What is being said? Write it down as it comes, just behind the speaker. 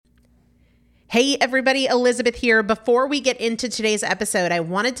Hey everybody, Elizabeth here. Before we get into today's episode, I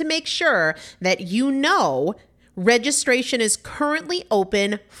wanted to make sure that you know registration is currently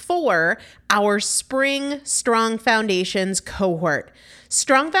open for our Spring Strong Foundations cohort.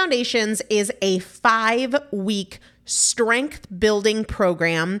 Strong Foundations is a 5-week strength building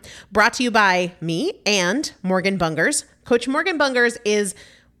program brought to you by me and Morgan Bungers. Coach Morgan Bungers is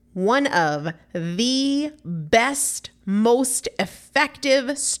one of the best, most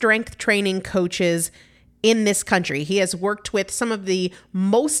effective strength training coaches in this country. He has worked with some of the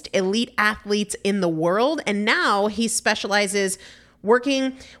most elite athletes in the world, and now he specializes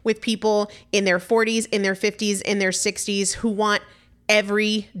working with people in their 40s, in their 50s, in their 60s who want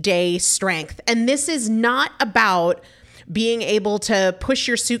everyday strength. And this is not about being able to push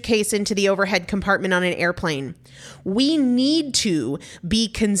your suitcase into the overhead compartment on an airplane. We need to be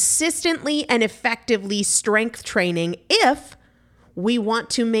consistently and effectively strength training if we want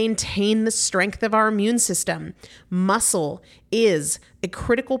to maintain the strength of our immune system. Muscle is a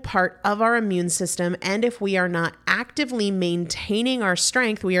critical part of our immune system, and if we are not actively maintaining our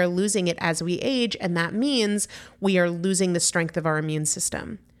strength, we are losing it as we age, and that means we are losing the strength of our immune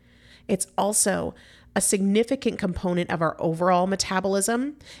system. It's also a significant component of our overall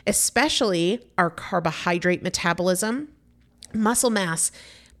metabolism, especially our carbohydrate metabolism. Muscle mass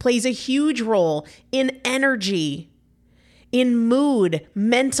plays a huge role in energy, in mood,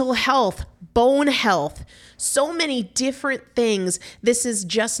 mental health, bone health, so many different things. This is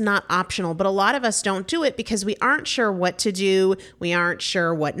just not optional, but a lot of us don't do it because we aren't sure what to do. We aren't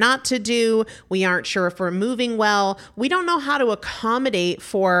sure what not to do. We aren't sure if we're moving well. We don't know how to accommodate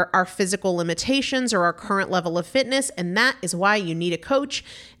for our physical limitations or our current level of fitness, and that is why you need a coach,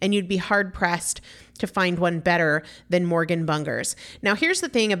 and you'd be hard-pressed to find one better than Morgan Bungers. Now, here's the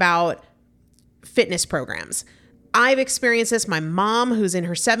thing about fitness programs. I've experienced this. My mom, who's in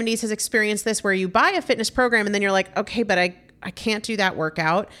her 70s, has experienced this, where you buy a fitness program and then you're like, okay, but I can't do that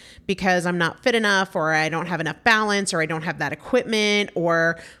workout because I'm not fit enough, or I don't have enough balance, or I don't have that equipment,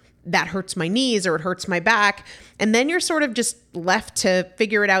 or that hurts my knees, or it hurts my back. And then you're sort of just left to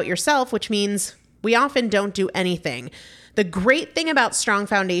figure it out yourself, which means we often don't do anything. The great thing about Strong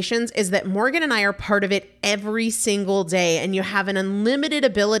Foundations is that Morgan and I are part of it every single day, and you have an unlimited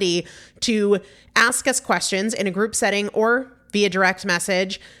ability to ask us questions in a group setting or via direct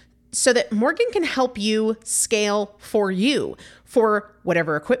message so that Morgan can help you scale for you, for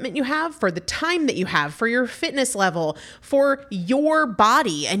whatever equipment you have, for the time that you have, for your fitness level, for your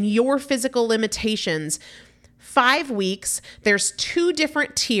body and your physical limitations. 5 weeks, there's 2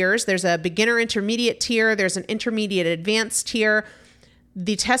 different tiers. There's a beginner intermediate tier. There's an intermediate advanced tier.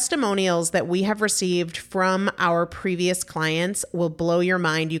 The testimonials that we have received from our previous clients will blow your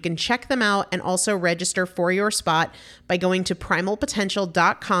mind. You can check them out and also register for your spot by going to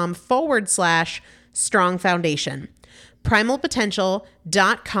primalpotential.com/strong foundation.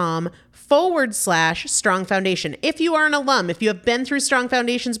 primalpotential.com/strong foundation. If you are an alum, if you have been through Strong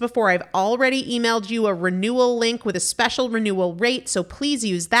Foundations before, I've already emailed you a renewal link with a special renewal rate, so please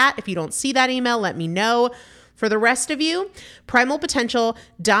use that. If you don't see that email, let me know. For the rest of you,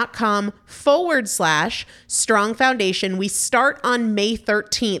 primalpotential.com/strong foundation. We start on May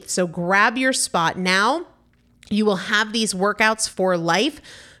 13th, so grab your spot now. You will have these workouts for life.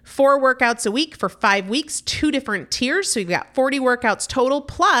 4 workouts a week for 5 weeks, 2 different tiers. So you've got 40 workouts total.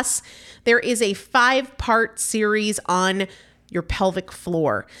 Plus, there is a 5-part series on your pelvic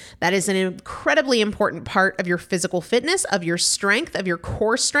floor. That is an incredibly important part of your physical fitness, of your strength, of your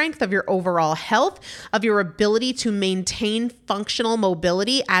core strength, of your overall health, of your ability to maintain functional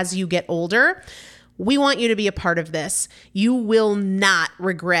mobility as you get older. We want you to be a part of this. You will not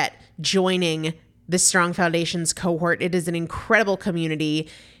regret joining the Strong Foundations cohort. It is an incredible community.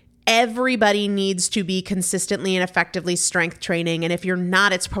 Everybody needs to be consistently and effectively strength training. And if you're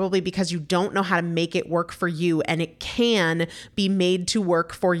not, it's probably because you don't know how to make it work for you. And it can be made to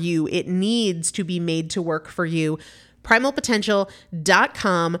work for you. It needs to be made to work for you.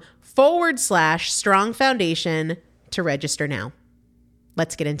 primalpotential.com/strong foundation to register now.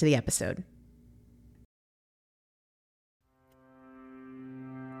 Let's get into the episode.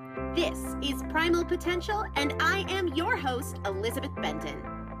 This is Primal Potential, and I am your host, Elizabeth Benton.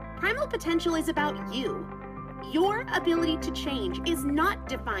 Primal Potential is about you. Your ability to change is not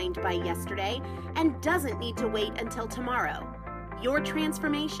defined by yesterday and doesn't need to wait until tomorrow. Your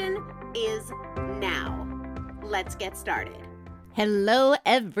transformation is now. Let's get started. Hello,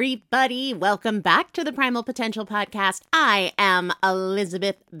 everybody. Welcome back to the Primal Potential Podcast. I am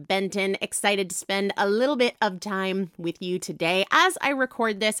Elizabeth Benton, excited to spend a little bit of time with you today. As I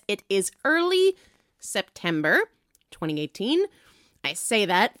record this, it is early September 2018. I say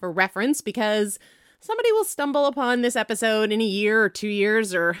that for reference because somebody will stumble upon this episode in a year or 2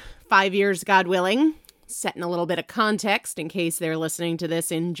 years or 5 years, God willing. Setting a little bit of context in case they're listening to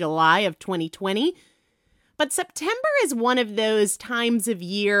this in July of 2020. But September is one of those times of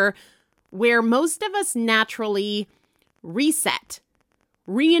year where most of us naturally reset,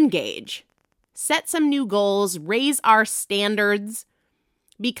 re-engage, set some new goals, raise our standards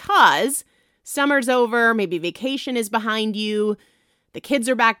because summer's over, maybe vacation is behind you, the kids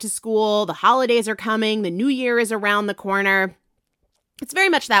are back to school, the holidays are coming, the new year is around the corner. It's very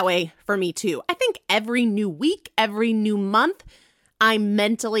much that way for me too. I think every new week, every new month, I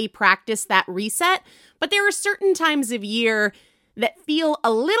mentally practice that reset, but there are certain times of year that feel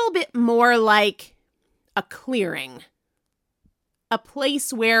a little bit more like a clearing, a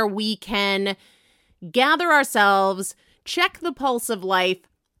place where we can gather ourselves, check the pulse of life,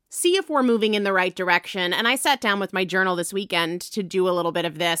 see if we're moving in the right direction. And I sat down with my journal this weekend to do a little bit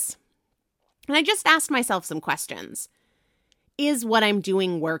of this. And I just asked myself some questions. Is what I'm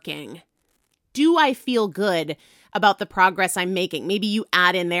doing working? Do I feel good about the progress I'm making? Maybe you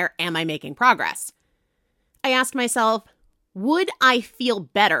add in there, am I making progress? I asked myself, would I feel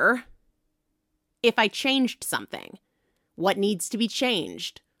better if I changed something? What needs to be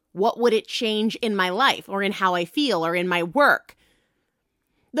changed? What would it change in my life or in how I feel or in my work?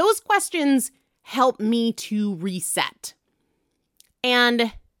 Those questions help me to reset.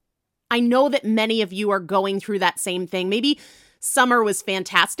 And I know that many of you are going through that same thing. Maybe summer was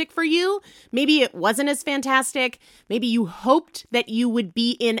fantastic for you. Maybe it wasn't as fantastic. Maybe you hoped that you would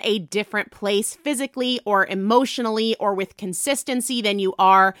be in a different place physically or emotionally or with consistency than you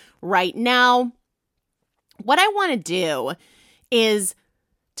are right now. What I want to do is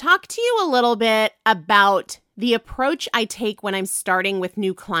talk to you a little bit about the approach I take when I'm starting with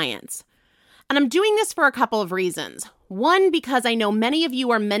new clients. And I'm doing this for a couple of reasons. One, because I know many of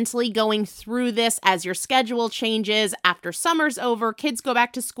you are mentally going through this as your schedule changes after summer's over, kids go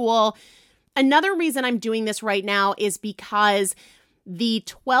back to school. Another reason I'm doing this right now is because the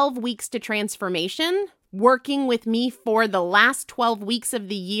 12 weeks to transformation, working with me for the last 12 weeks of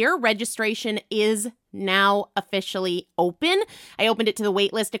the year, registration is now officially open. I opened it to the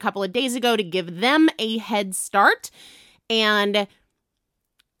wait list a couple of days ago to give them a head start. And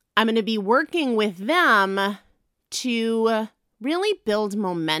I'm going to be working with them to really build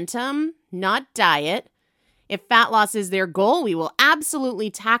momentum, not diet. If fat loss is their goal, we will absolutely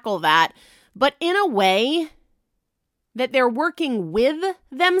tackle that, but in a way that they're working with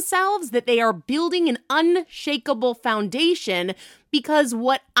themselves, that they are building an unshakable foundation, because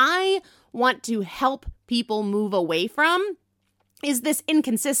what I want to help people move away from is this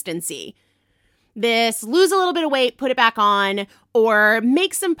inconsistency. This lose a little bit of weight, put it back on, or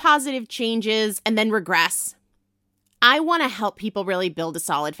make some positive changes and then regress. I want to help people really build a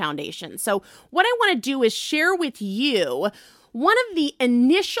solid foundation. So what I want to do is share with you one of the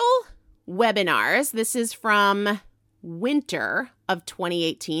initial webinars. This is from winter of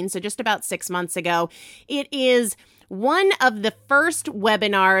 2018, so just about 6 months ago. It is one of the first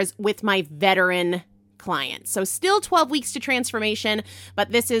webinars with my veteran clients. So still 12 weeks to transformation,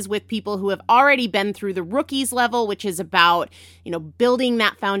 but this is with people who have already been through the rookies level, which is about, building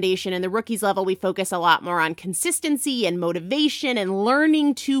that foundation. In the rookies level, we focus a lot more on consistency and motivation and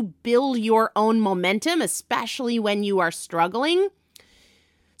learning to build your own momentum, especially when you are struggling.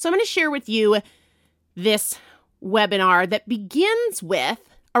 So I'm going to share with you this webinar that begins with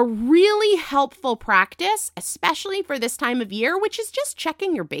a really helpful practice, especially for this time of year, which is just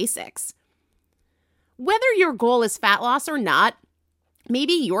checking your basics. Whether your goal is fat loss or not,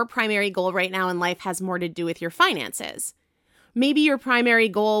 maybe your primary goal right now in life has more to do with your finances. Maybe your primary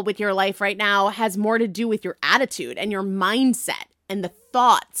goal with your life right now has more to do with your attitude and your mindset and the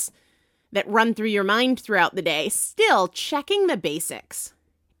thoughts that run through your mind throughout the day. Still, checking the basics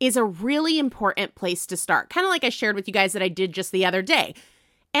is a really important place to start. Kind of like I shared with you guys that I did just the other day.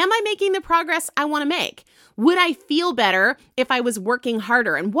 Am I making the progress I want to make? Would I feel better if I was working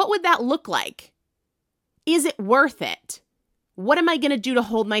harder? And what would that look like? Is it worth it? What am I going to do to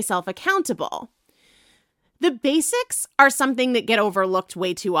hold myself accountable? The basics are something that get overlooked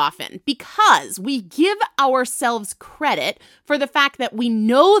way too often because we give ourselves credit for the fact that we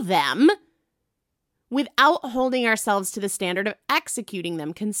know them without holding ourselves to the standard of executing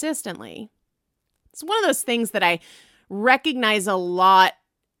them consistently. It's one of those things that I recognize a lot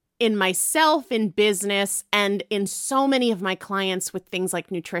in myself, in business, and in so many of my clients with things like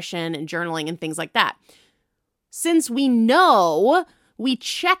nutrition and journaling and things like that. Since we know, we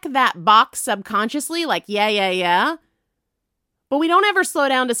check that box subconsciously, like, yeah, But we don't ever slow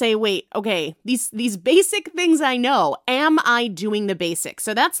down to say, wait, okay, these basic things I know, am I doing the basics?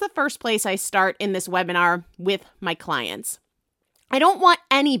 So that's the first place I start in this webinar with my clients. I don't want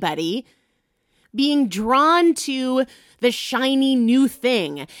anybody being drawn to the shiny new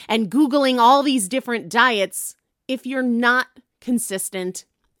thing and Googling all these different diets if you're not consistent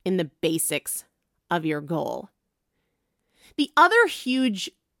in the basics of your goal. The other huge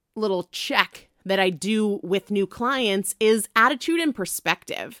little check that I do with new clients is attitude and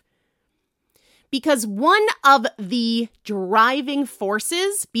perspective. Because one of the driving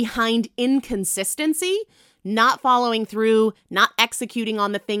forces behind inconsistency, not following through, not executing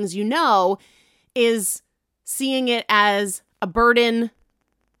on the things you know, is seeing it as a burden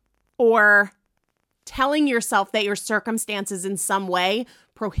or telling yourself that your circumstances in some way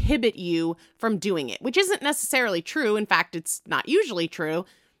prohibit you from doing it, which isn't necessarily true. In fact, it's not usually true,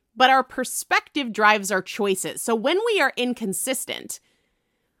 but our perspective drives our choices. So when we are inconsistent,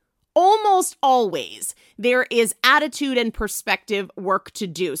 almost always there is attitude and perspective work to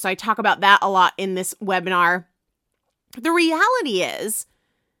do. So I talk about that a lot in this webinar. The reality is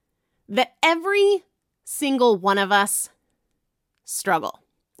that every single one of us struggle.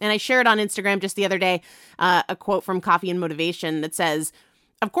 And I shared on Instagram just the other day a quote from Coffee and Motivation that says,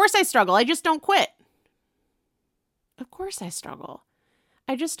 "Of course I struggle, I just don't quit." Of course I struggle.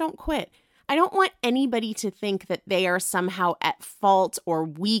 I just don't quit. I don't want anybody to think that they are somehow at fault or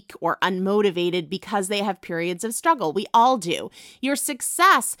weak or unmotivated because they have periods of struggle. We all do. Your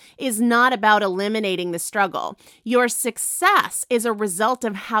success is not about eliminating the struggle. Your success is a result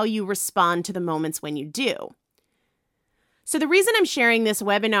of how you respond to the moments when you do. So the reason I'm sharing this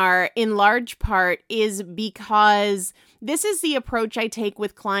webinar in large part is because this is the approach I take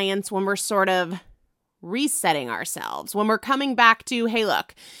with clients when we're sort of resetting ourselves, when we're coming back to, hey,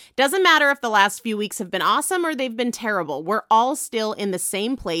 look, doesn't matter if the last few weeks have been awesome or they've been terrible. We're all still in the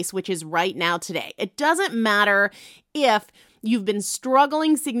same place, which is right now today. It doesn't matter if you've been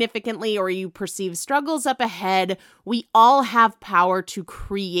struggling significantly or you perceive struggles up ahead. We all have power to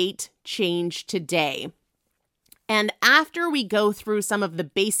create change today. And after we go through some of the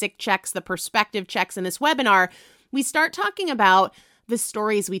basic checks, the perspective checks in this webinar, we start talking about the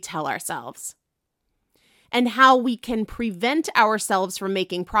stories we tell ourselves and how we can prevent ourselves from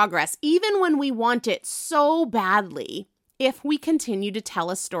making progress, even when we want it so badly, if we continue to tell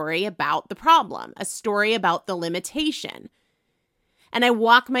a story about the problem, a story about the limitation. And I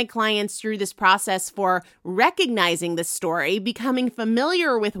walk my clients through this process for recognizing the story, becoming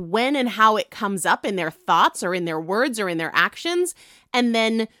familiar with when and how it comes up in their thoughts or in their words or in their actions, and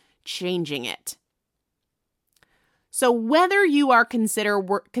then changing it. So whether you are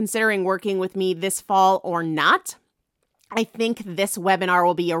considering working with me this fall or not, I think this webinar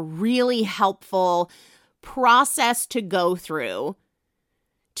will be a really helpful process to go through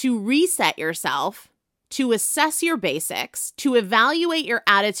to reset yourself, to assess your basics, to evaluate your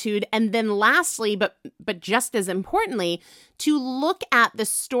attitude, and then lastly, but just as importantly, to look at the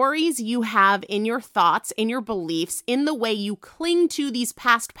stories you have in your thoughts, in your beliefs, in the way you cling to these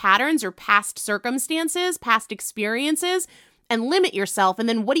past patterns or past circumstances, past experiences, and limit yourself. And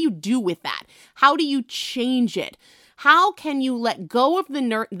then what do you do with that? How do you change it? How can you let go of the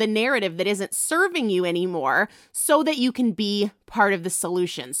narrative that isn't serving you anymore so that you can be part of the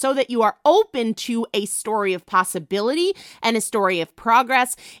solution, so that you are open to a story of possibility and a story of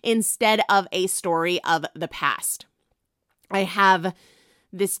progress instead of a story of the past? I have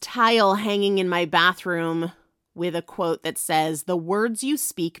this tile hanging in my bathroom with a quote that says, "The words you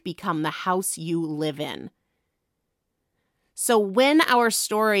speak become the house you live in." So when our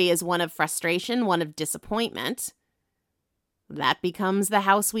story is one of frustration, one of disappointment, that becomes the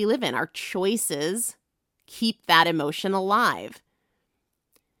house we live in. Our choices keep that emotion alive.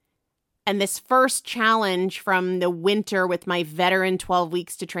 And this first challenge from the winter with my veteran 12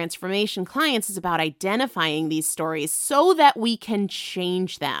 weeks to transformation clients is about identifying these stories so that we can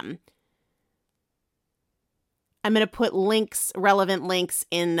change them. I'm going to put links, relevant links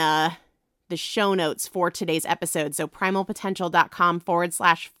in the show notes for today's episode. So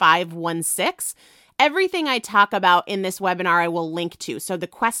primalpotential.com/516. Everything I talk about in this webinar, I will link to. So the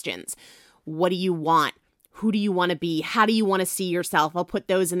questions, what do you want? Who do you want to be? How do you want to see yourself? I'll put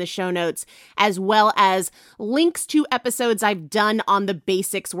those in the show notes, as well as links to episodes I've done on the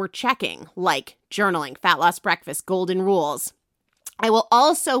basics we're checking, like journaling, fat loss breakfast, golden rules. I will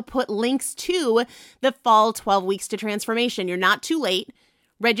also put links to the fall 12 weeks to transformation. You're not too late.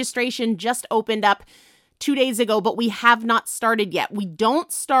 Registration just opened up 2 days ago, but we have not started yet. We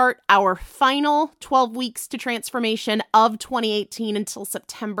don't start our final 12 weeks to transformation of 2018 until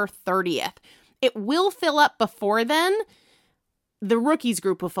September 30th. It will fill up before then, the rookies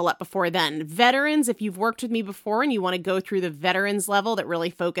group will fill up before then. Veterans, if you've worked with me before and you want to go through the veterans level that really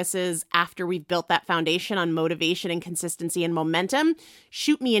focuses after we've built that foundation on motivation and consistency and momentum,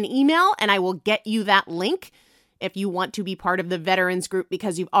 shoot me an email and I will get you that link. If you want to be part of the veterans group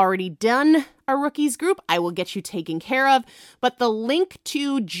because you've already done a rookies group, I will get you taken care of. But the link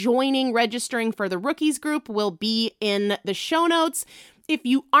to registering for the rookies group will be in the show notes. If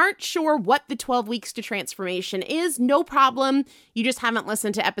you aren't sure what the 12 weeks to transformation is, no problem. You just haven't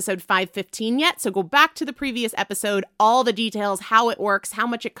listened to episode 515 yet. So go back to the previous episode, all the details, how it works, how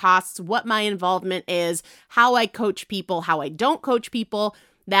much it costs, what my involvement is, how I coach people, how I don't coach people.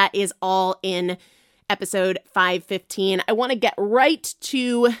 That is all in episode 515. I want to get right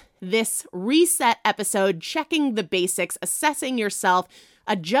to this reset episode, checking the basics, assessing yourself,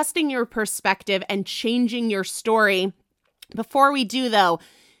 adjusting your perspective, and changing your story. Before we do, though,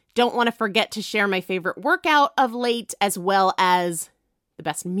 don't want to forget to share my favorite workout of late, as well as the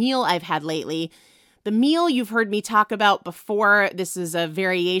best meal I've had lately. The meal you've heard me talk about before. This is a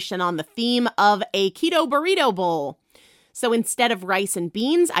variation on the theme of a keto burrito bowl. So instead of rice and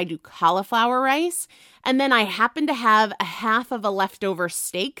beans, I do cauliflower rice. And then I happen to have a half of a leftover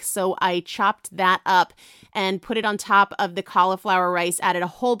steak. So I chopped that up and put it on top of the cauliflower rice, added a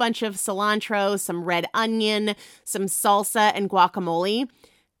whole bunch of cilantro, some red onion, some salsa, and guacamole.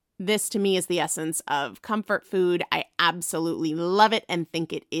 This to me is the essence of comfort food. I absolutely love it and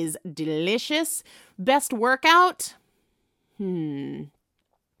think it is delicious. Best workout?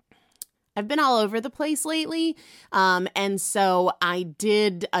 I've been all over the place lately, and so I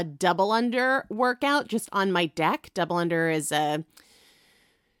did a double under workout just on my deck. Double under is a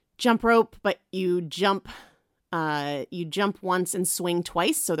jump rope, but you jump once and swing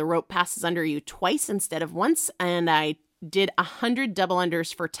twice, so the rope passes under you twice instead of once, and I did 100 double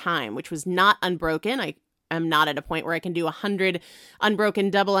unders for time, which was not unbroken. I'm not at a point where I can do 100 unbroken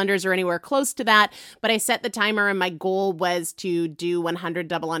double unders or anywhere close to that, but I set the timer and my goal was to do 100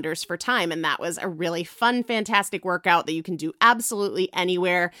 double unders for time, and that was a really fun, fantastic workout that you can do absolutely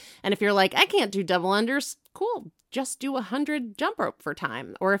anywhere. And if you're like, I can't do double unders, cool, just do 100 jump rope for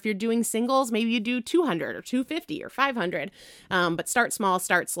time. Or if you're doing singles, maybe you do 200 or 250 or 500, but start small,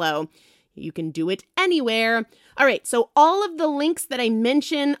 start slow. You can do it anywhere. All right, so all of the links that I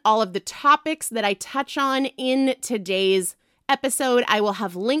mention, all of the topics that I touch on in today's episode, I will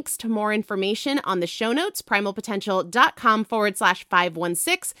have links to more information on the show notes,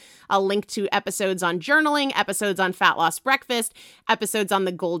 primalpotential.com/516. I'll link to episodes on journaling, episodes on fat loss breakfast, episodes on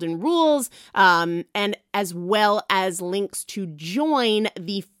the golden rules, and as well as links to join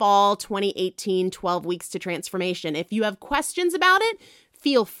the fall 2018 12 weeks to transformation. If you have questions about it,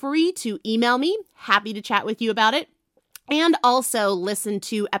 feel free to email me. Happy to chat with you about it. And also listen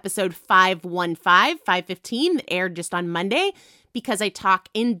to episode 515 that aired just on Monday, because I talk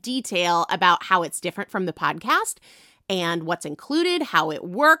in detail about how it's different from the podcast and what's included, how it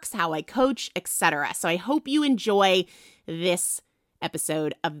works, how I coach, etc. So I hope you enjoy this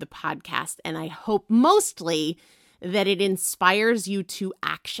episode of the podcast, and I hope mostly that it inspires you to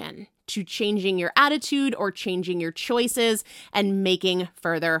action, to changing your attitude or changing your choices and making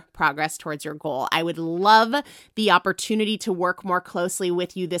further progress towards your goal. I would love the opportunity to work more closely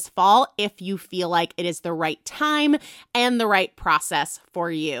with you this fall if you feel like it is the right time and the right process for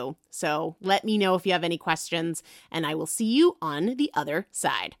you. So let me know if you have any questions, and I will see you on the other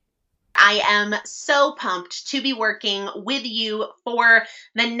side. I am so pumped to be working with you for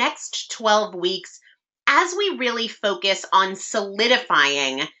the next 12 weeks as we really focus on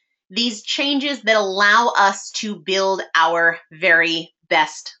solidifying these changes that allow us to build our very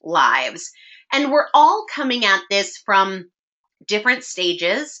best lives. And we're all coming at this from different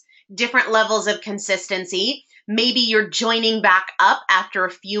stages, different levels of consistency. Maybe you're joining back up after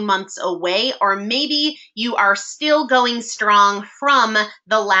a few months away, or maybe you are still going strong from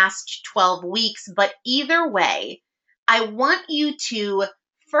the last 12 weeks. But either way, I want you to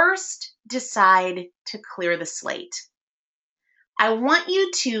first decide to clear the slate. I want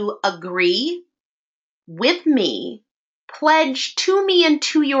you to agree with me, pledge to me and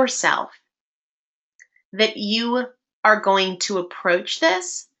to yourself that you are going to approach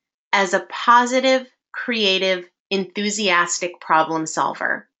this as a positive, creative, enthusiastic problem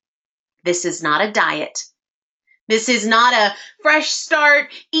solver. This is not a diet. This is not a fresh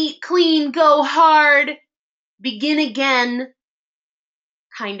start, eat clean, go hard, begin again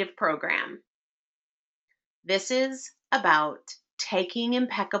kind of program. This is about taking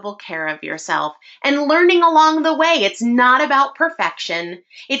impeccable care of yourself and learning along the way. It's not about perfection.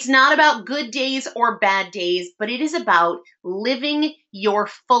 It's not about good days or bad days, but it is about living your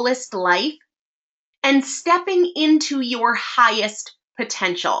fullest life and stepping into your highest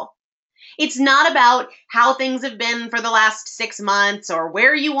potential. It's not about how things have been for the last 6 months or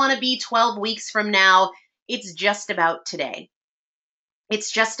where you want to be 12 weeks from now. It's just about today.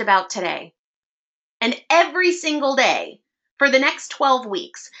 It's just about today. And every single day for the next 12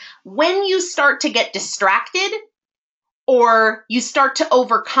 weeks, when you start to get distracted or you start to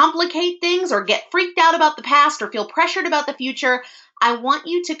overcomplicate things or get freaked out about the past or feel pressured about the future, I want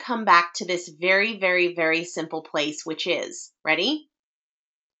you to come back to this very, very, very simple place, which is, ready?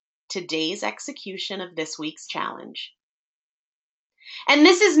 Today's execution of this week's challenge. And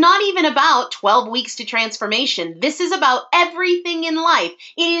this is not even about 12 weeks to transformation. This is about everything in life.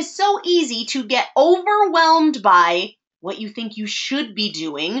 It is so easy to get overwhelmed by what you think you should be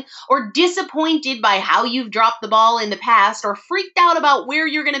doing, or disappointed by how you've dropped the ball in the past, or freaked out about where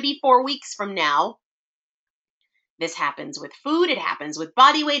you're going to be 4 weeks from now. This happens with food, it happens with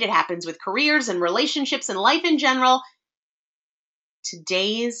body weight, it happens with careers and relationships and life in general.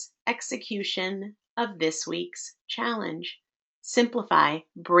 Today's execution of this week's challenge. Simplify,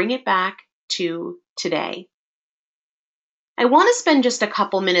 bring it back to today. I want to spend just a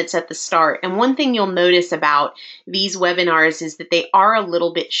couple minutes at the start, and one thing you'll notice about these webinars is that they are a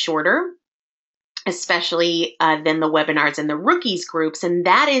little bit shorter, especially than the webinars in the rookies groups, and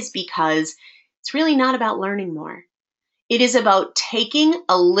that is because it's really not about learning more. It is about taking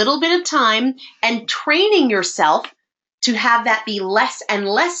a little bit of time and training yourself to have that be less and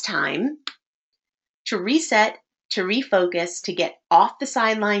less time to reset, to refocus, to get off the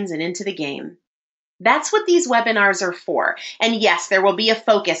sidelines and into the game. That's what these webinars are for. And yes, there will be a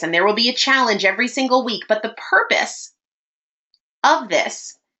focus and there will be a challenge every single week, but the purpose of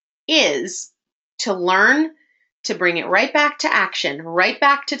this is to learn to bring it right back to action, right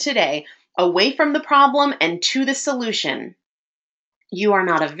back to today, away from the problem and to the solution. You are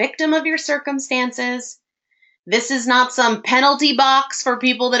not a victim of your circumstances. This is not some penalty box for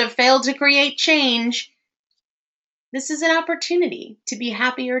people that have failed to create change. This is an opportunity to be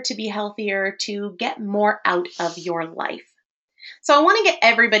happier, to be healthier, to get more out of your life. So I want to get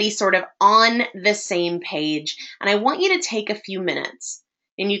everybody sort of on the same page, and I want you to take a few minutes.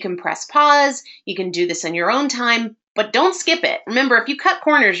 And you can press pause, you can do this in your own time, but don't skip it. Remember, if you cut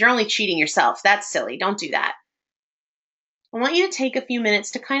corners, you're only cheating yourself. That's silly. Don't do that. I want you to take a few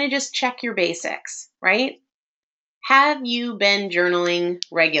minutes to kind of just check your basics, right? Have you been journaling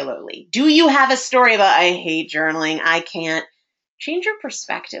regularly? Do you have a story about, I hate journaling, I can't? Change your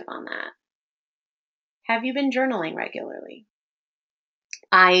perspective on that. Have you been journaling regularly?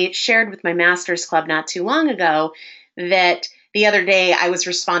 I shared with my master's club not too long ago that the other day I was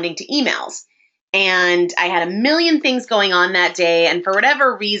responding to emails. And I had a million things going on that day. And for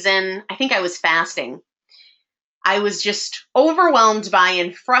whatever reason, I think I was fasting. I was just overwhelmed by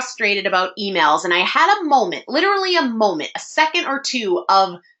and frustrated about emails. And I had a moment, literally a moment, a second or two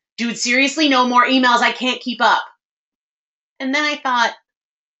of, dude, seriously, no more emails. I can't keep up. And then I thought,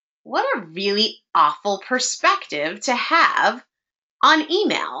 what a really awful perspective to have on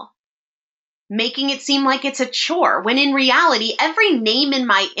email, making it seem like it's a chore, when in reality, every name in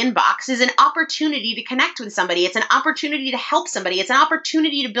my inbox is an opportunity to connect with somebody. It's an opportunity to help somebody. It's an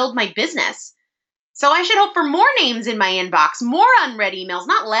opportunity to build my business. So I should hope for more names in my inbox, more unread emails,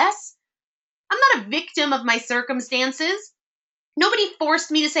 not less. I'm not a victim of my circumstances. Nobody forced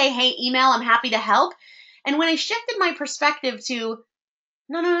me to say, hey, email, I'm happy to help. And when I shifted my perspective to,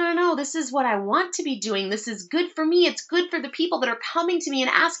 no, this is what I want to be doing. This is good for me. It's good for the people that are coming to me and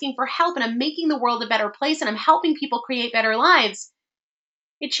asking for help, and I'm making the world a better place, and I'm helping people create better lives.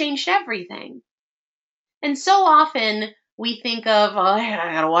 It changed everything. And so often we think of, oh,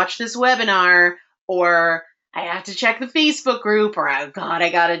 I gotta watch this webinar, or I have to check the Facebook group, or oh God, I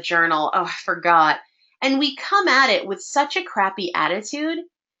gotta journal. Oh, I forgot. And we come at it with such a crappy attitude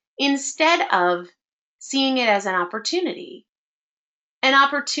instead of seeing it as an opportunity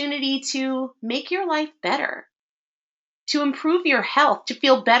to make your life better, to improve your health, to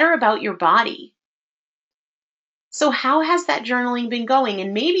feel better about your body. So how has that journaling been going?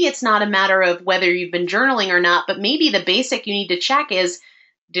 And maybe it's not a matter of whether you've been journaling or not, but maybe the basic you need to check is,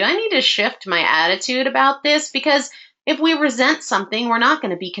 do I need to shift my attitude about this? Because if we resent something, we're not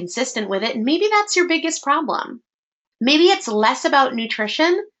going to be consistent with it. And maybe that's your biggest problem. Maybe it's less about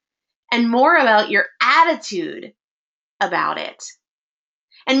nutrition and more about your attitude about it.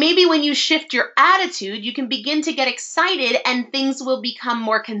 And maybe when you shift your attitude, you can begin to get excited and things will become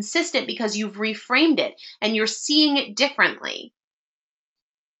more consistent because you've reframed it and you're seeing it differently.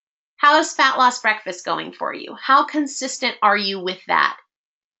 How is Fat Loss Breakfast going for you? How consistent are you with that?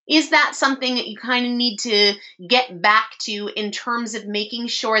 Is that something that you kind of need to get back to in terms of making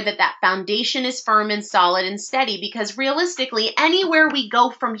sure that that foundation is firm and solid and steady? Because realistically, anywhere we go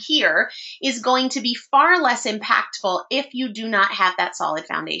from here is going to be far less impactful if you do not have that solid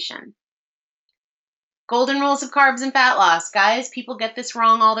foundation. Golden rules of carbs and fat loss. Guys, people get this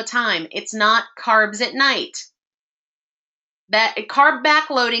wrong all the time. It's not carbs at night. That carb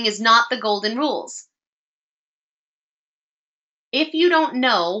backloading is not the golden rules. If you don't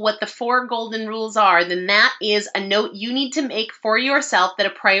know what the 4 golden rules are, then that is a note you need to make for yourself, that a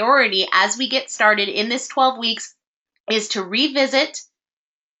priority as we get started in this 12 weeks is to revisit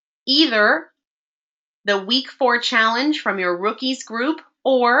either the week 4 challenge from your rookies group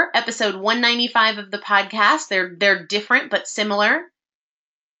or episode 195 of the podcast. They're different but similar.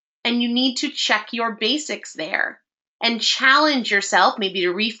 And you need to check your basics there and challenge yourself, maybe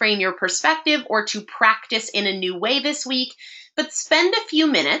to reframe your perspective or to practice in a new way this week. But spend a few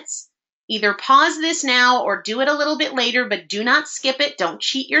minutes, either pause this now or do it a little bit later, but do not skip it. Don't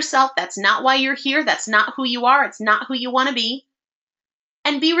cheat yourself. That's not why you're here. That's not who you are. It's not who you want to be.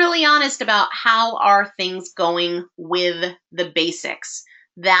 And be really honest about how are things going with the basics.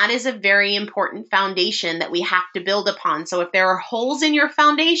 That is a very important foundation that we have to build upon. So if there are holes in your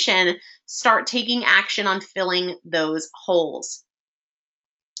foundation, start taking action on filling those holes.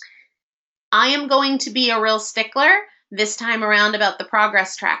 I am going to be a real stickler this time around about the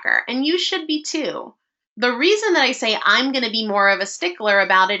progress tracker, and you should be too. The reason that I say I'm going to be more of a stickler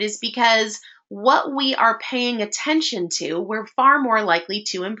about it is because what we are paying attention to, we're far more likely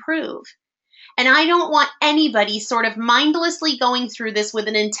to improve. And I don't want anybody sort of mindlessly going through this with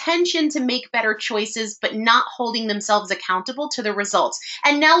an intention to make better choices, but not holding themselves accountable to the results.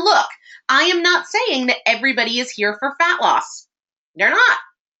 And now look, I am not saying that everybody is here for fat loss. They're not.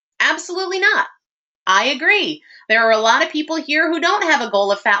 Absolutely not. I agree. There are a lot of people here who don't have a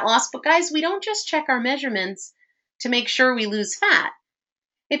goal of fat loss, but guys, we don't just check our measurements to make sure we lose fat.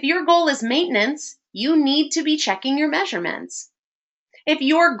 If your goal is maintenance, you need to be checking your measurements. If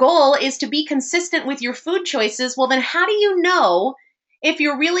your goal is to be consistent with your food choices, well, then how do you know if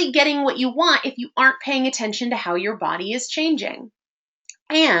you're really getting what you want if you aren't paying attention to how your body is changing?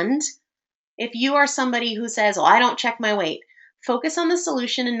 And if you are somebody who says, well, I don't check my weight, focus on the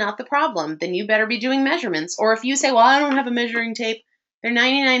solution and not the problem, then you better be doing measurements. Or if you say, well, I don't have a measuring tape, they're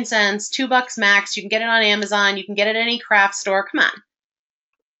 99 cents, $2 max, you can get it on Amazon, you can get it at any craft store.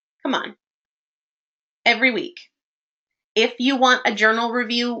 Come on. Every week. If you want a journal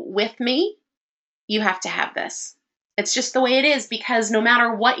review with me, you have to have this. It's just the way it is, because no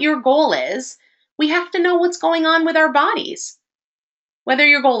matter what your goal is, we have to know what's going on with our bodies. Whether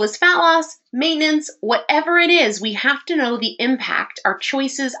your goal is fat loss, maintenance, whatever it is, we have to know the impact our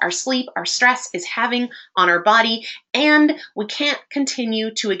choices, our sleep, our stress is having on our body, and we can't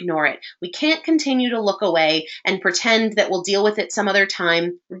continue to ignore it. We can't continue to look away and pretend that we'll deal with it some other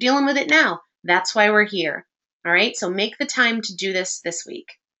time. We're dealing with it now. That's why we're here. All right, so make the time to do this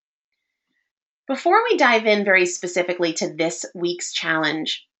week. Before we dive in very specifically to this week's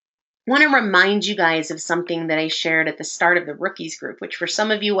challenge, I want to remind you guys of something that I shared at the start of the rookies group, which for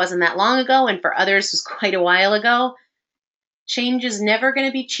some of you wasn't that long ago, and for others was quite a while ago. Change is never going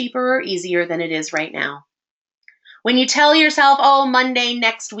to be cheaper or easier than it is right now. When you tell yourself, oh, Monday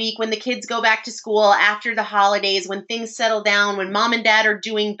next week, when the kids go back to school, after the holidays, when things settle down, when mom and dad are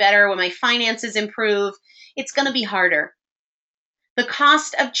doing better, when my finances improve, it's going to be harder. The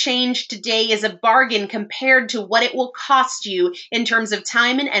cost of change today is a bargain compared to what it will cost you in terms of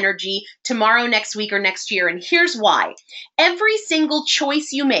time and energy tomorrow, next week, or next year. And here's why. Every single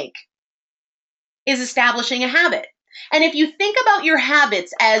choice you make is establishing a habit. And if you think about your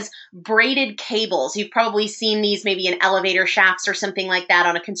habits as braided cables, you've probably seen these maybe in elevator shafts or something like that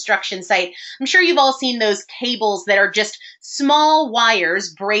on a construction site. I'm sure you've all seen those cables that are just small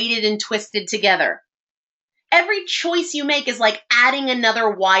wires braided and twisted together. Every choice you make is like adding another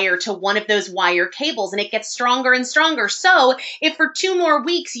wire to one of those wire cables, and it gets stronger and stronger. So if for 2 more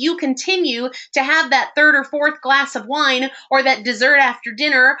weeks you continue to have that 3rd or 4th glass of wine, or that dessert after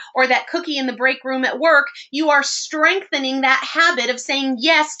dinner, or that cookie in the break room at work, you are strengthening that habit of saying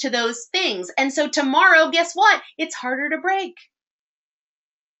yes to those things. And so tomorrow, guess what? It's harder to break.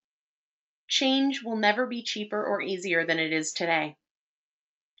 Change will never be cheaper or easier than it is today.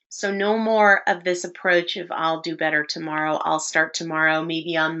 So no more of this approach of I'll do better tomorrow, I'll start tomorrow,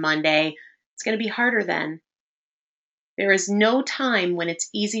 maybe on Monday. It's going to be harder then. There is no time when it's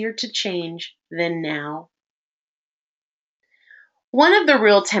easier to change than now. One of the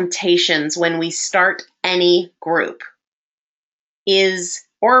real temptations when we start any group is,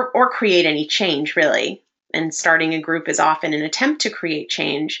 or create any change really, and starting a group is often an attempt to create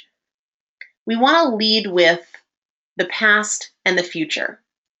change, we want to lead with the past and the future.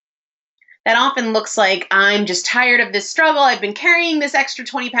 That often looks like, I'm just tired of this struggle. I've been carrying this extra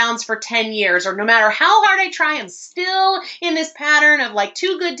 20 pounds for 10 years, or no matter how hard I try, I'm still in this pattern of like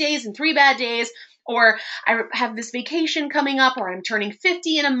 2 good days and 3 bad days, or I have this vacation coming up, or I'm turning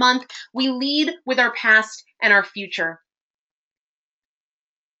 50 in a month. We lead with our past and our future.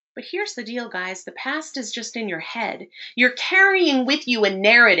 But here's the deal, guys. The past is just in your head. You're carrying with you a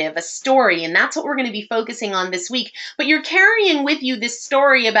narrative, a story, and that's what we're going to be focusing on this week. But you're carrying with you this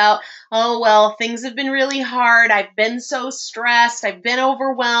story about, oh, well, things have been really hard. I've been so stressed. I've been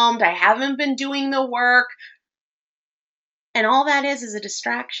overwhelmed. I haven't been doing the work. And all that is a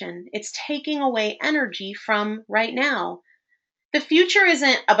distraction. It's taking away energy from right now. The future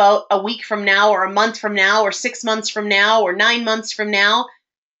isn't about a week from now or a month from now or 6 months from now or 9 months from now.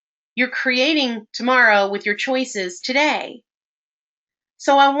 You're creating tomorrow with your choices today.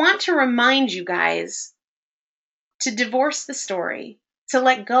 So I want to remind you guys to divorce the story, to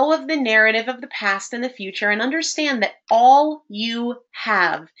let go of the narrative of the past and the future, and understand that all you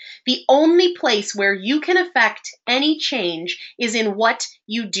have, the only place where you can affect any change, is in what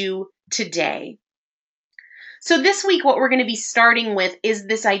you do today. So this week, what we're going to be starting with is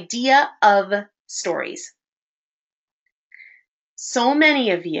this idea of stories. So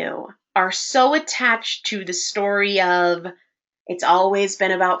many of you are so attached to the story of, it's always been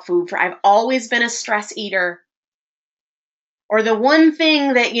about food. I've always been a stress eater. Or the one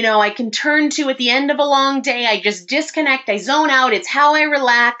thing that, I can turn to at the end of a long day, I just disconnect, I zone out, it's how I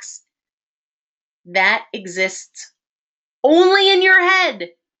relax. That exists only in your head.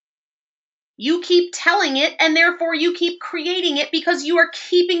 You keep telling it, and therefore you keep creating it because you are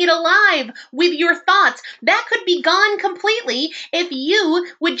keeping it alive with your thoughts. That could be gone completely if you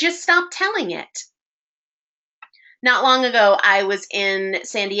would just stop telling it. Not long ago, I was in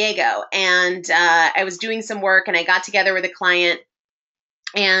San Diego, and I was doing some work, and I got together with a client,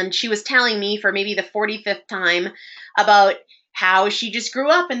 and she was telling me for maybe the 45th time about how she just grew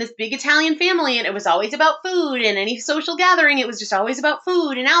up in this big Italian family, and it was always about food, and any social gathering, it was just always about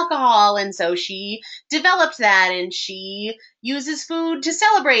food and alcohol. And so she developed that, and she uses food to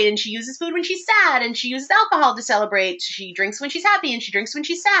celebrate, and she uses food when she's sad, and she uses alcohol to celebrate. She drinks when she's happy, and she drinks when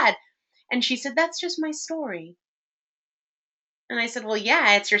she's sad. And she said, that's just my story. And I said, well,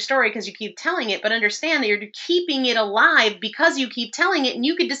 yeah, it's your story because you keep telling it, but understand that you're keeping it alive because you keep telling it, and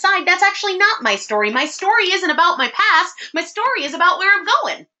you could decide that's actually not my story. My story isn't about my past. My story is about where I'm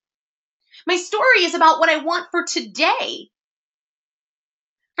going. My story is about what I want for today.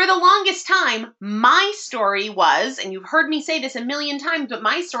 For the longest time, my story was, and you've heard me say this a million times, but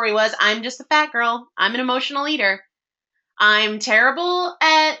my story was, I'm just a fat girl. I'm an emotional eater. I'm terrible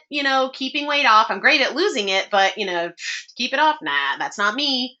at, keeping weight off. I'm great at losing it, but, keep it off. Nah, that's not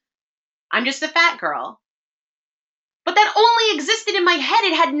me. I'm just a fat girl. But that only existed in my head.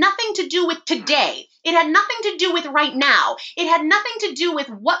 It had nothing to do with today. It had nothing to do with right now. It had nothing to do with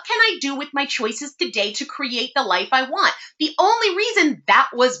what can I do with my choices today to create the life I want. The only reason that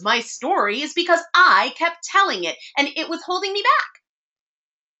was my story is because I kept telling it, and it was holding me back.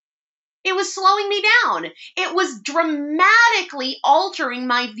 It was slowing me down. It was dramatically altering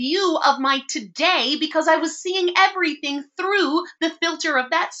my view of my today because I was seeing everything through the filter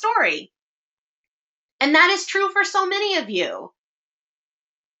of that story. And that is true for so many of you.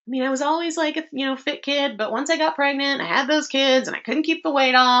 I was always like a, fit kid, but once I got pregnant, I had those kids and I couldn't keep the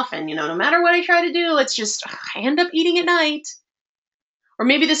weight off. And, no matter what I try to do, it's just, I end up eating at night. Or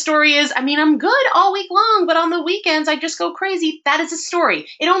maybe the story is, I'm good all week long, but on the weekends I just go crazy. That is a story.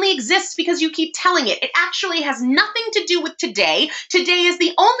 It only exists because you keep telling it. It actually has nothing to do with today. Today is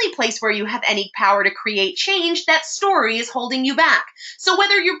the only place where you have any power to create change. That story is holding you back. So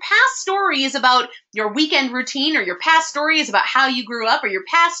whether your past story is about your weekend routine, or your past story is about how you grew up, or your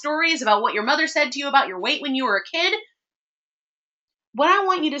past story is about what your mother said to you about your weight when you were a kid, what I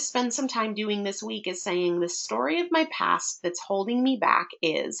want you to spend some time doing this week is saying the story of my past that's holding me back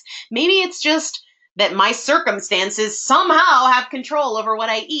is, maybe it's just that my circumstances somehow have control over what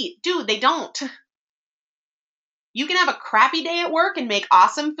I eat. Dude, they don't. You can have a crappy day at work and make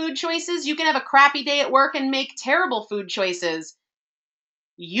awesome food choices. You can have a crappy day at work and make terrible food choices.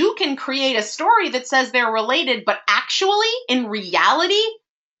 You can create a story that says they're related, but actually, in reality,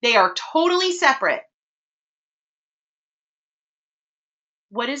 they are totally separate.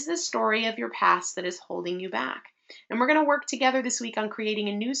 What is the story of your past that is holding you back? And we're going to work together this week on creating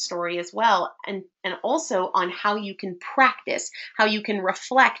a new story as well, and also on how you can practice, how you can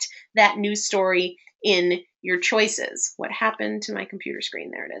reflect that new story in your choices. What happened to my computer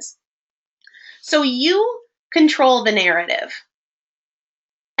screen? There it is. So you control the narrative.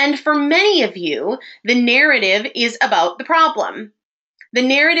 And for many of you, the narrative is about the problem. The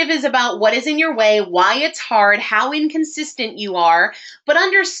narrative is about what is in your way, why it's hard, how inconsistent you are, but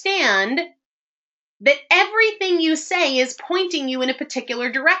understand that everything you say is pointing you in a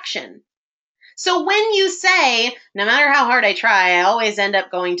particular direction. So when you say, no matter how hard I try, I always end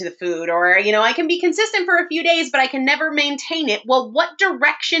up going to the food, or, I can be consistent for a few days, but I can never maintain it. Well, what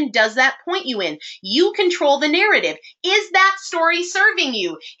direction does that point you in? You control the narrative. Is that story serving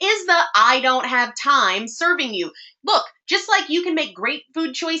you? Is the I don't have time serving you? Look, just like you can make great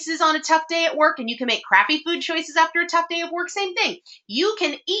food choices on a tough day at work and you can make crappy food choices after a tough day of work, same thing. You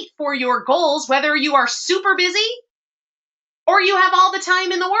can eat for your goals, whether you are super busy or you have all the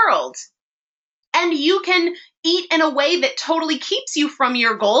time in the world. And you can eat in a way that totally keeps you from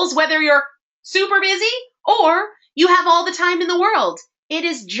your goals, whether you're super busy or you have all the time in the world. It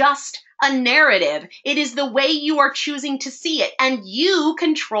is just a narrative. It is the way you are choosing to see it, and you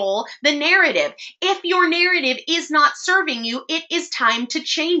control the narrative. If your narrative is not serving you, it is time to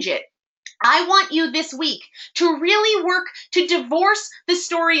change it. I want you this week to really work to divorce the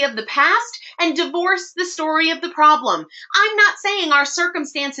story of the past and divorce the story of the problem. I'm not saying our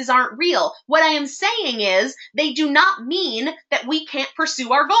circumstances aren't real. What I am saying is they do not mean that we can't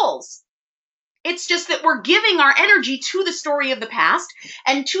pursue our goals. It's just that we're giving our energy to the story of the past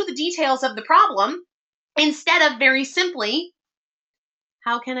and to the details of the problem instead of very simply,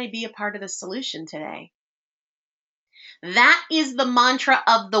 how can I be a part of the solution today? That is the mantra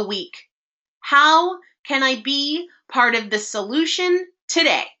of the week. How can I be part of the solution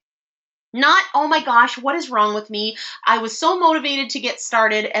today? Not, oh my gosh, what is wrong with me? I was so motivated to get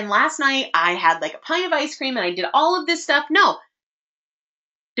started, and last night I had like a pint of ice cream and I did all of this stuff. No.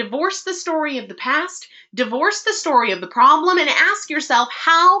 Divorce the story of the past, divorce the story of the problem, and ask yourself,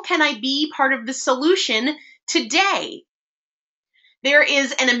 how can I be part of the solution today? There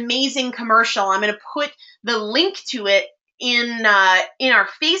is an amazing commercial. I'm going to put the link to it in our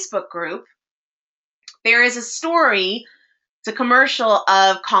Facebook group. There is a story, it's a commercial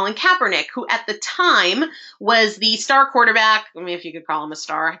of Colin Kaepernick, who at the time was the star quarterback. I mean, if you could call him a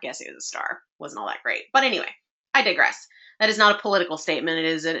star, I guess he was a star. Wasn't all that great. But anyway, I digress. That is not a political statement. It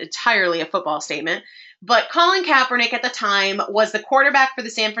is entirely a football statement. But Colin Kaepernick at the time was the quarterback for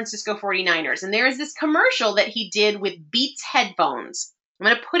the San Francisco 49ers. And there is this commercial that he did with Beats headphones. I'm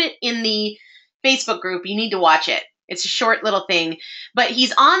going to put it in the Facebook group. You need to watch it. It's a short little thing, but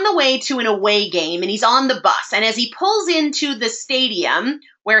he's on the way to an away game and he's on the bus. And as he pulls into the stadium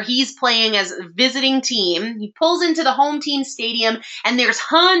where he's playing as a visiting team, he pulls into the home team stadium and there's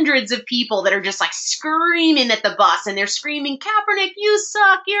hundreds of people that are just like screaming at the bus, and they're screaming, Kaepernick, you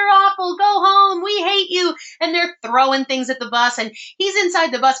suck, you're awful, go home, we hate you. And they're throwing things at the bus, and he's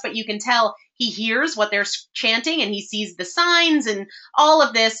inside the bus, but you can tell he hears what they're chanting and he sees the signs and all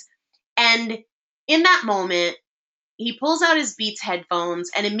of this. And in that moment, he pulls out his Beats headphones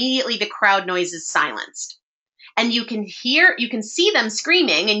and immediately the crowd noise is silenced. And you can see them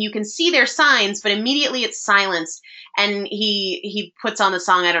screaming and you can see their signs, but immediately it's silenced. And he puts on the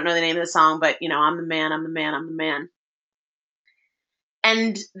song. I don't know the name of the song, but I'm the man, I'm the man, I'm the man.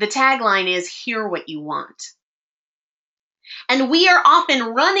 And the tagline is, hear what you want. And we are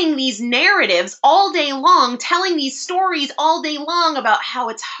often running these narratives all day long, telling these stories all day long about how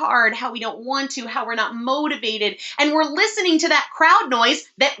it's hard, how we don't want to, how we're not motivated. And we're listening to that crowd noise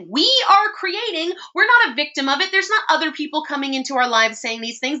that we are creating. We're not a victim of it. There's not other people coming into our lives saying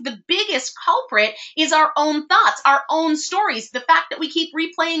these things. The biggest culprit is our own thoughts, our own stories. The fact that we keep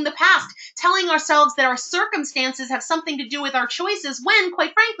replaying the past, telling ourselves that our circumstances have something to do with our choices when,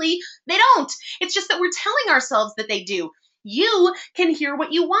 quite frankly, they don't. It's just that we're telling ourselves that they do. You can hear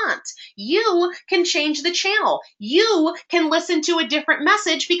what you want. You can change the channel. You can listen to a different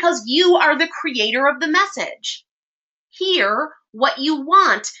message because you are the creator of the message. Hear what you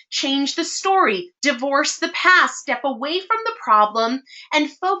want. Change the story. Divorce the past. Step away from the problem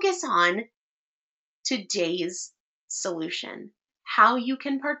and focus on today's solution. How you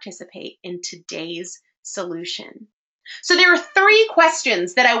can participate in today's solution. So there are 3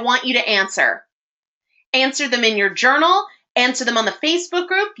 questions that I want you to answer. Answer them in your journal, answer them on the Facebook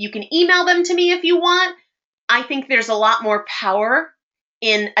group. You can email them to me if you want. I think there's a lot more power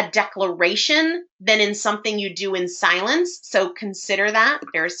in a declaration than in something you do in silence. So consider that.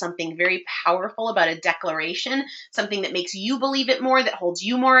 There is something very powerful about a declaration, something that makes you believe it more, that holds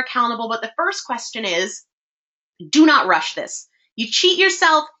you more accountable. But the first question is, do not rush this. You cheat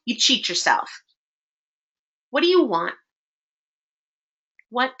yourself, you cheat yourself. What do you want?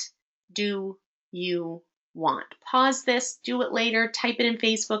 What do you want? Pause this, do it later, type it in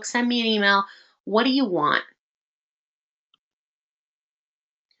Facebook, send me an email. What do you want?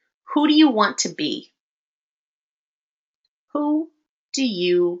 Who do you want to be? Who do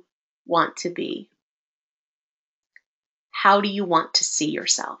you want to be? How do you want to see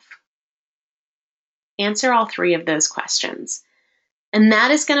yourself? Answer all three of those questions. And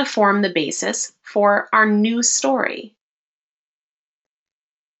that is going to form the basis for our new story.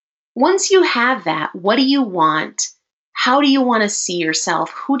 Once you have that, what do you want? How do you want to see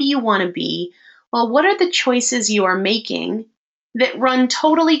yourself? Who do you want to be? Well, what are the choices you are making that run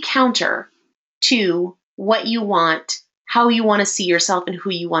totally counter to what you want, how you want to see yourself, and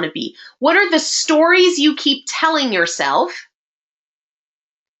who you want to be? What are the stories you keep telling yourself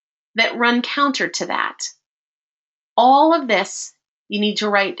that run counter to that? All of this you need to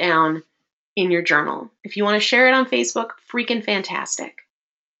write down in your journal. If you want to share it on Facebook, freaking fantastic.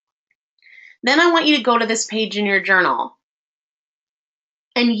 Then I want you to go to this page in your journal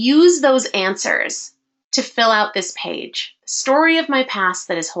and use those answers to fill out this page. Story of my past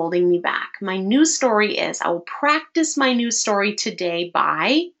that is holding me back. My new story is, I will practice my new story today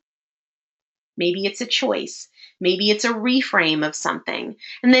by, maybe it's a choice. Maybe it's a reframe of something.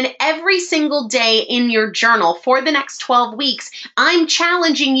 And then every single day in your journal for the next 12 weeks, I'm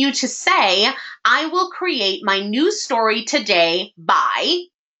challenging you to say, I will create my new story today by,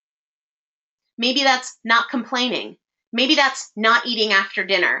 maybe that's not complaining. Maybe that's not eating after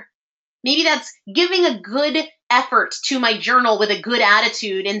dinner. Maybe that's giving a good effort to my journal with a good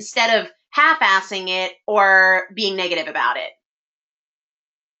attitude instead of half-assing it or being negative about it.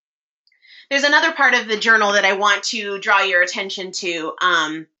 There's another part of the journal that I want to draw your attention to.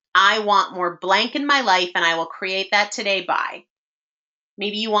 I want more blank in my life, and I will create that today by.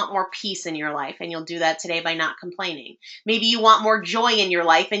 Maybe you want more peace in your life, and you'll do that today by not complaining. Maybe you want more joy in your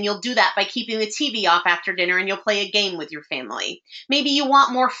life, and you'll do that by keeping the TV off after dinner, and you'll play a game with your family. Maybe you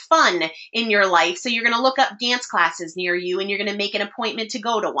want more fun in your life, so you're going to look up dance classes near you, and you're going to make an appointment to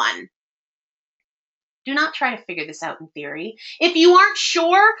go to one. Do not try to figure this out in theory. If you aren't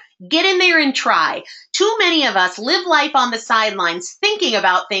sure, get in there and try. Too many of us live life on the sidelines thinking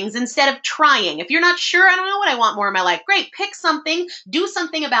about things instead of trying. If you're not sure, I don't know what I want more in my life. Great, pick something, do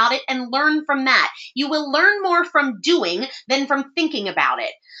something about it, and learn from that. You will learn more from doing than from thinking about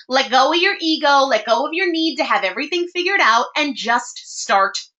it. Let go of your ego, let go of your need to have everything figured out, and just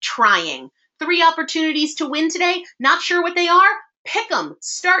start trying. 3 opportunities to win today. Not sure what they are? Pick them.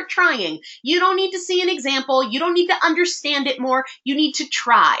 Start trying. You don't need to see an example. You don't need to understand it more. You need to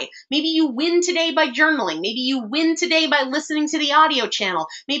try. Maybe you win today by journaling. Maybe you win today by listening to the audio channel.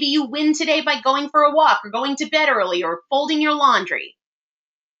 Maybe you win today by going for a walk or going to bed early or folding your laundry.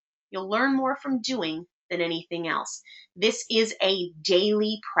 You'll learn more from doing than anything else. This is a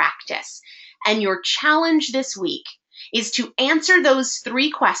daily practice. And your challenge this week is to answer those 3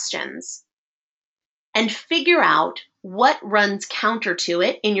 questions and figure out what runs counter to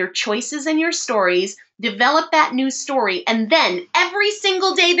it in your choices and your stories. Develop that new story. And then every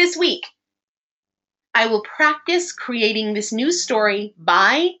single day this week, I will practice creating this new story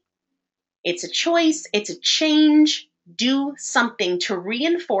by, it's a choice, it's a change. Do something to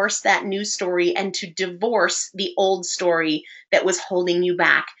reinforce that new story and to divorce the old story that was holding you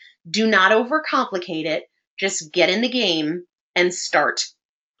back. Do not overcomplicate it. Just get in the game and start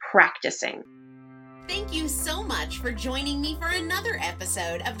practicing. Thank you so much for joining me for another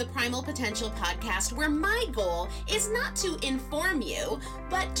episode of the Primal Potential Podcast, where my goal is not to inform you,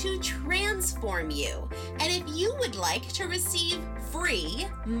 but to transform you. And if you would like to receive free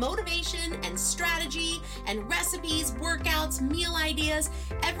motivation and strategy and recipes, workouts, meal ideas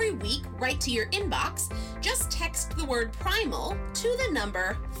every week right to your inbox, just text the word primal to the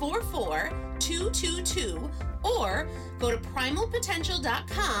number 44222 or go to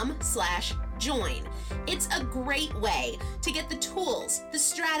primalpotential.com/join. It's a great way to get the tools, the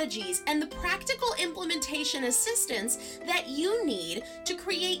strategies, and the practical implementation assistance that you need to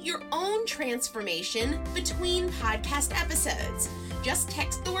create your own transformation between podcast episodes. Just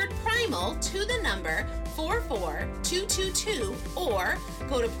text the word primal to the number 44222 or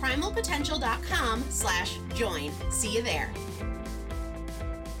go to primalpotential.com/join. See you there.